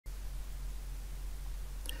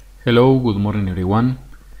Hello, good morning everyone.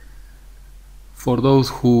 For those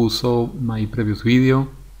who saw my previous video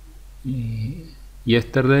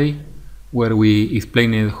yesterday, where we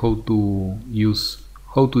explained how to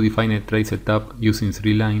define a trade setup using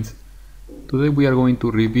three lines, today we are going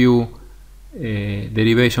to review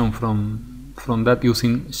derivation from that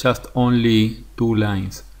using just only two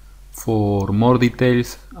lines. For more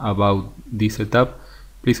details about this setup,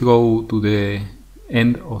 please go to the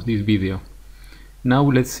end of this video. Now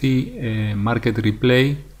let's see a market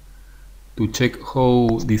replay to check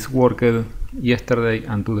how this worked yesterday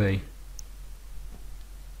and today.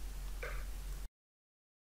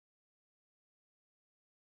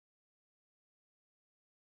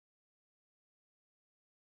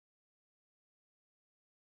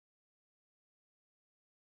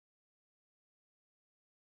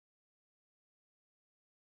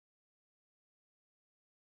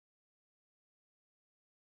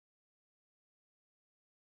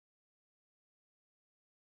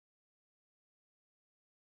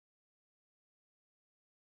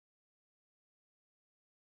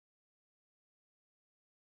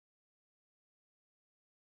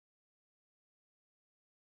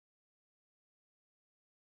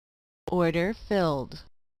 Order filled.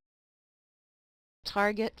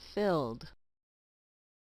 Target filled.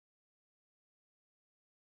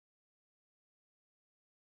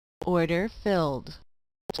 Order filled.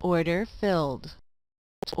 Order filled.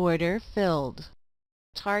 Order filled.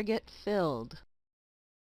 Target filled.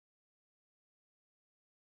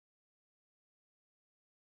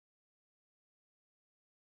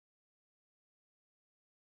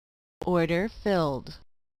 Order filled.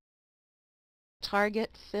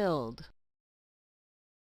 Target filled.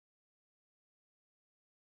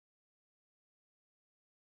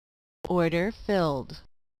 Order filled.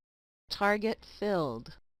 Target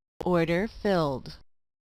filled. Order filled.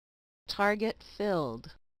 Target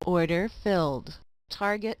filled. Order filled.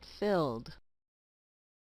 Target filled.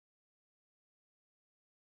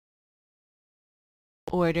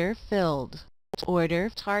 Order filled. Order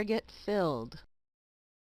target filled.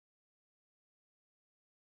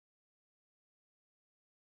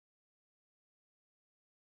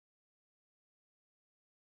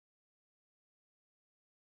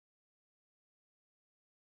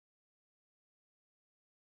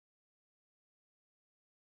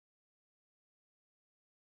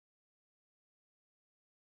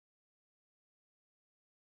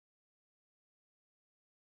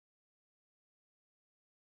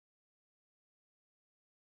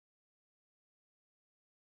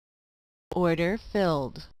 Order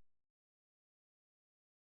filled.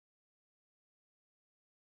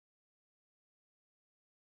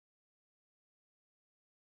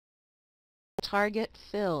 Target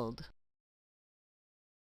filled.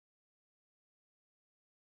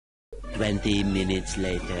 20 minutes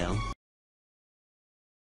later.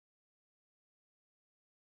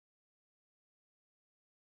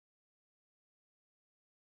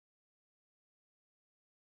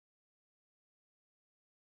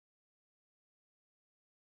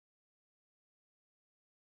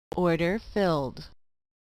 Order filled.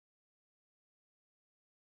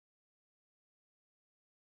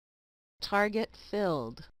 Target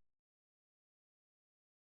filled.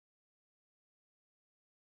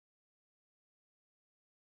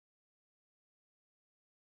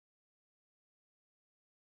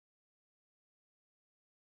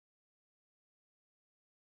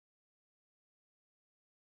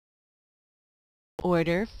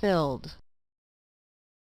 Order filled.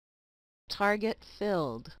 Target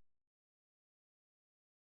filled.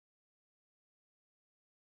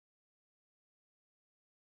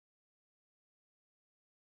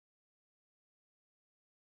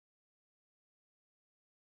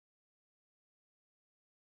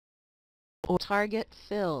 Or target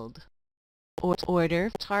filled. Order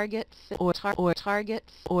target or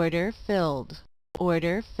target order filled.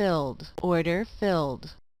 Order filled. Order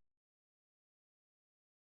filled.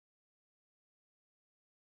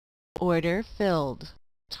 Order filled.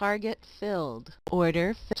 Target filled.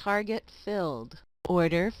 Order target filled.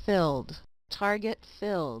 Order filled. Target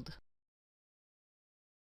filled.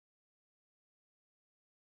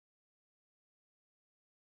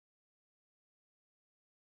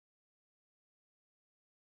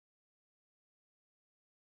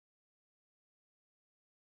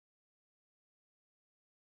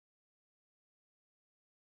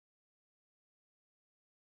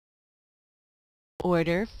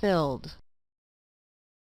 Order filled.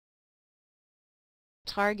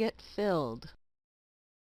 Target filled.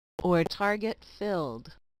 Or target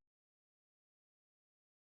filled.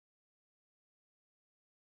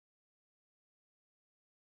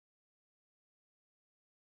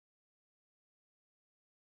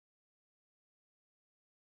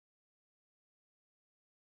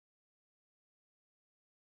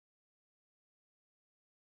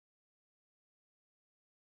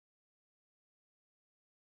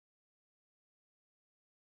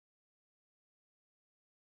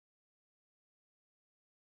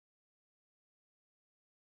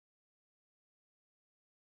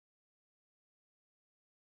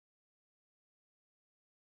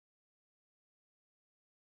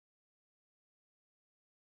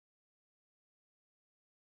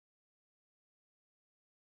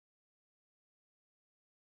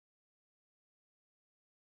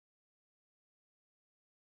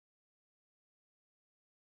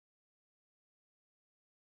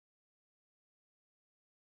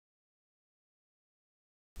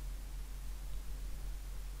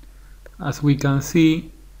 As we can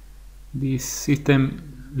see, this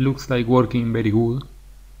system looks like working very good.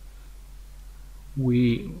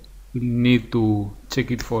 We will need to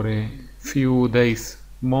check it for a few days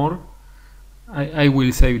more. I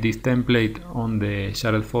will save this template on the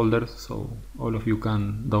shared folder so all of you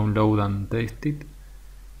can download and test it.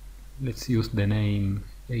 Let's use the name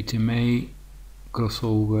HMA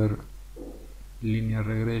crossover linear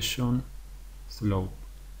regression slope.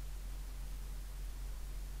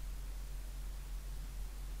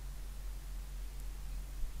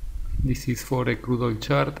 This is for a crude oil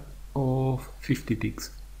chart of 50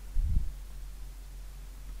 ticks.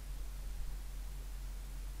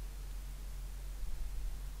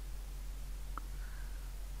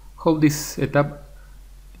 Hope this setup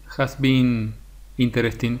has been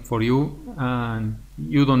interesting for you, and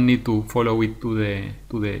you don't need to follow it to the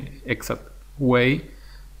exact way.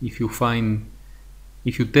 If you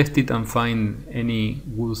test it and find any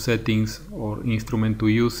good settings or instrument to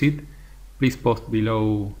use it, please post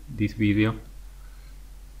below this video.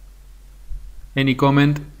 Any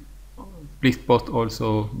comment, please post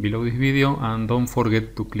also below this video, and don't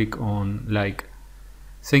forget to click on like.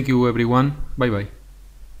 Thank you everyone, bye bye.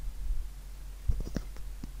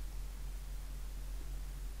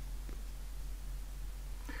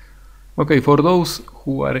 Okay, for those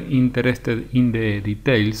who are interested in the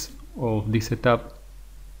details of this setup,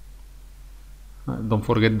 don't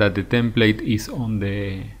forget that the template is on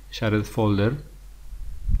the shared folder.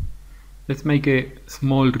 Let's make a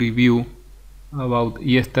small review about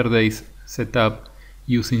yesterday's setup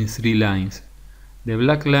using 3 lines. The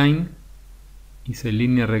black line is a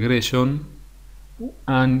linear regression,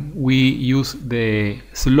 and we use the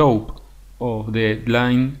slope of the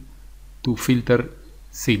line to filter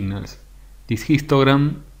signals. This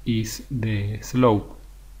histogram is the slope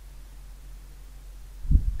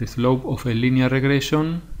of a linear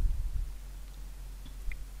regression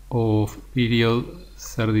of period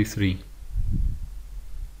 33.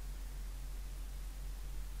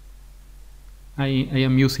 I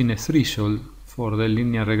am using a threshold for the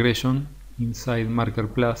linear regression inside Marker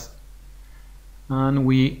Plus, and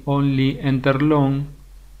we only enter long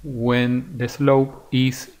when the slope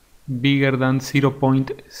is bigger than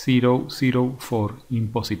 0.004 in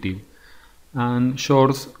positive, and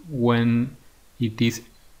shorts when it is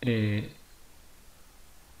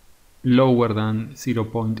lower than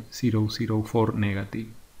 0.004 negative.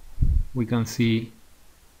 We can see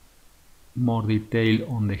more detail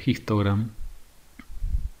on the histogram.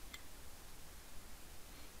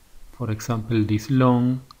 For example, this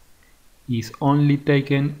long is only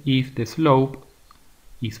taken if the slope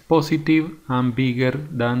is positive and bigger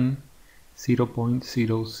than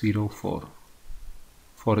 0.004.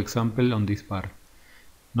 For example, on this bar.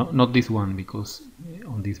 Not this one, because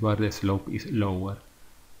on this bar the slope is lower.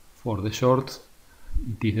 For the shorts,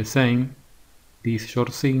 it is the same. This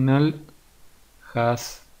short signal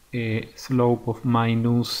has a slope of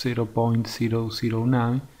minus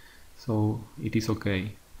 0.009, so it is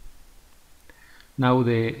okay. Now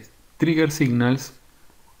the trigger signals,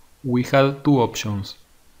 we have two options.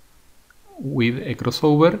 With a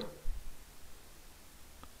crossover,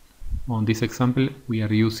 on this example we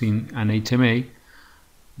are using an HMA,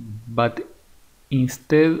 but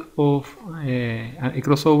instead of a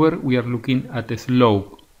crossover we are looking at a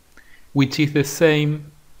slope, which is the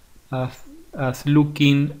same as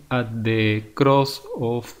looking at the cross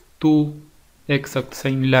of two exact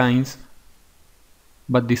same lines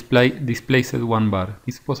but displaced one bar.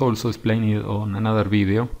 This was also explained on another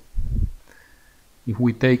video. If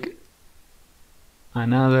we take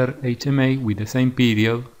another HMA with the same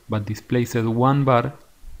period but displaced one bar,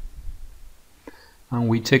 and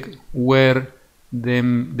we check where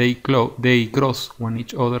they cross one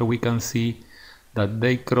each other, we can see that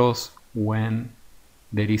they cross when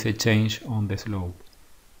there is a change on the slope.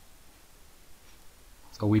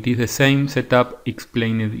 So it is the same setup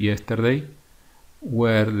explained yesterday,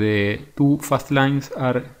 where the two fast lines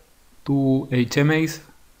are two HMAs,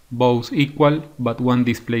 both equal, but one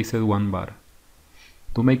displaced one bar.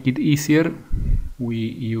 To make it easier, we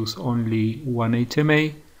use only one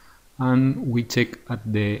HMA, and we check at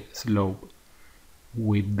the slope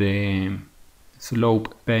with the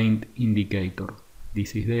slope paint indicator.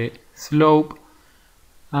 This is the slope,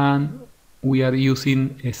 and we are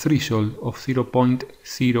using a threshold of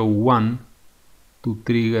 0.01 to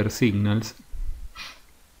trigger signals.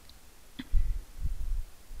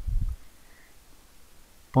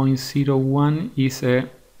 .01 is a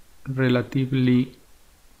relatively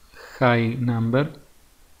high number,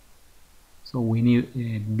 so we need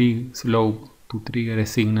a big slope to trigger a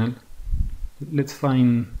signal. Let's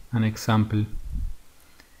find an example.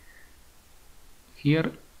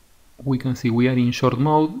 Here we can see we are in short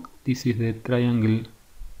mode. This is the triangle.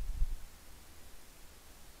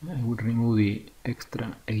 I will remove the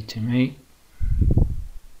extra HMA.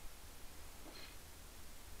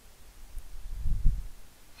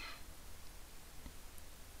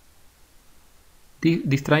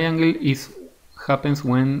 This triangle happens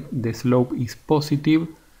when the slope is positive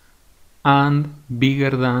and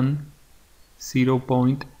bigger than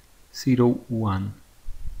 0.01.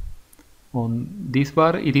 On this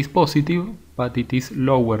bar it is positive, but it is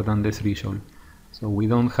lower than the threshold, so we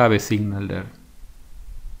don't have a signal there.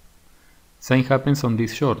 Same happens on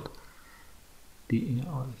this short. We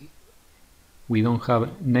don't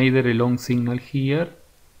have neither a long signal here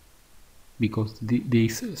because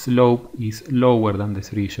this slope is lower than the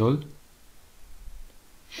threshold,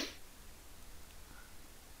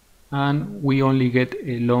 and we only get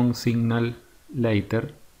a long signal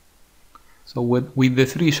later. So with the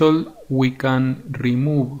threshold we can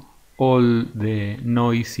remove all the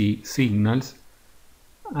noisy signals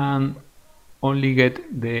and only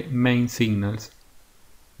get the main signals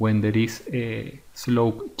when there is a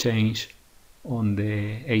slope change on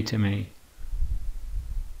the HMA.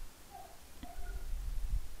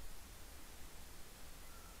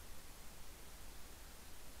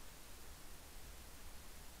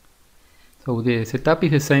 So the setup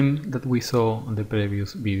is the same that we saw on the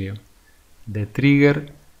previous video. The trigger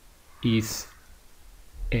is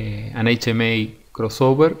an HMA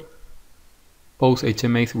crossover, both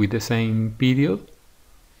HMAs with the same period,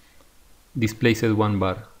 displaced 1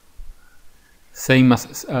 bar. Same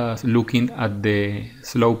as looking at the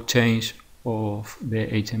slope change of the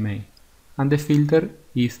HMA. And the filter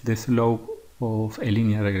is the slope of a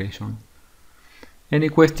linear regression. Any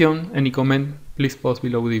question, any comment, please post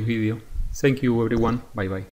below this video. Thank you everyone, bye bye.